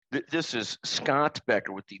This is Scott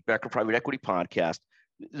Becker with the Becker Private Equity Podcast.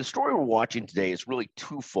 The story we're watching today is really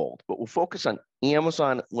twofold, but we'll focus on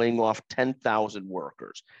Amazon laying off 10,000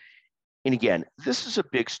 workers. And again, this is a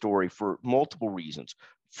big story for multiple reasons.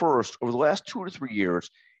 First, over the last 2 to 3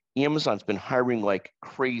 years, Amazon's been hiring like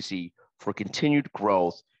crazy for continued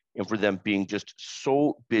growth and for them being just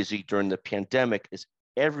so busy during the pandemic as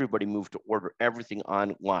everybody moved to order everything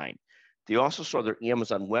online. They also saw their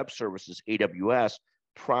Amazon Web Services, AWS,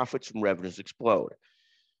 profits and revenues explode.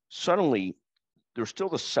 Suddenly, they're still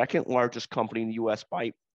the second largest company in the US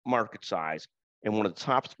by market size and one of the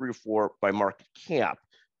top 3 or 4 by market cap,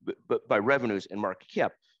 but by revenues and market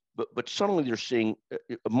cap. But suddenly they're seeing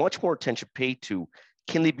much more attention paid to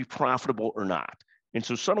can they be profitable or not? And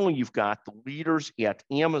so suddenly you've got the leaders at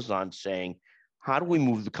Amazon saying, how do we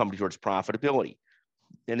move the company towards profitability?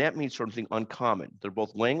 And that means something uncommon. They're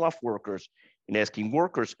both laying off workers and asking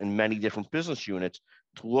workers in many different business units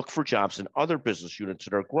to look for jobs in other business units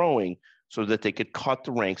that are growing so that they could cut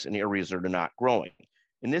the ranks in areas that are not growing.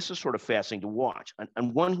 And this is sort of fascinating to watch.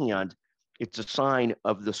 On one hand, it's a sign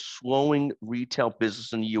of the slowing retail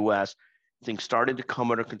business in the US, things starting to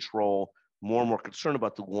come under control, more and more concerned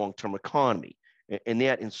about the long-term economy. And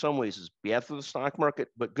that in some ways is bad for the stock market,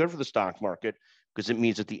 but good for the stock market because it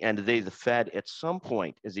means at the end of the day, the Fed at some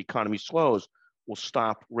point, as the economy slows, will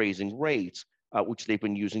stop raising rates, which they've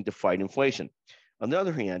been using to fight inflation. On the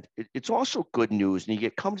other hand, it's also good news, and you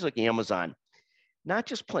get companies like Amazon not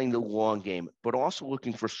just playing the long game, but also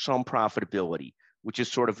looking for some profitability, which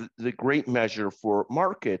is sort of the great measure for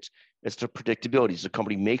markets as to predictability. Does the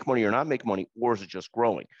company make money or not make money, or is it just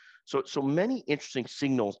growing? So many interesting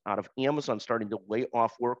signals out of Amazon starting to lay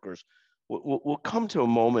off workers. We'll come to a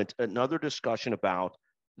moment, another discussion about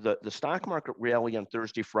the stock market rally on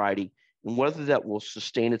Thursday, Friday, and whether that will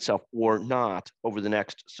sustain itself or not over the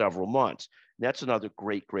next several months. That's another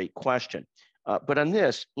great question. But on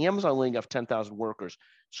this, Amazon laying off 10,000 workers,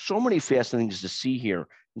 so many fascinating things to see here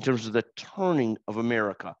in terms of the turning of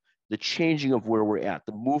America, the changing of where we're at,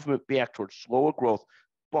 the movement back towards slower growth,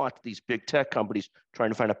 but these big tech companies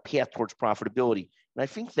trying to find a path towards profitability. And I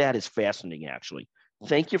think that is fascinating, actually.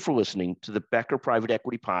 Thank you for listening to the Becker Private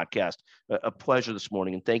Equity Podcast. A pleasure this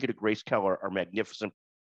morning. And thank you to Grace Keller, our magnificent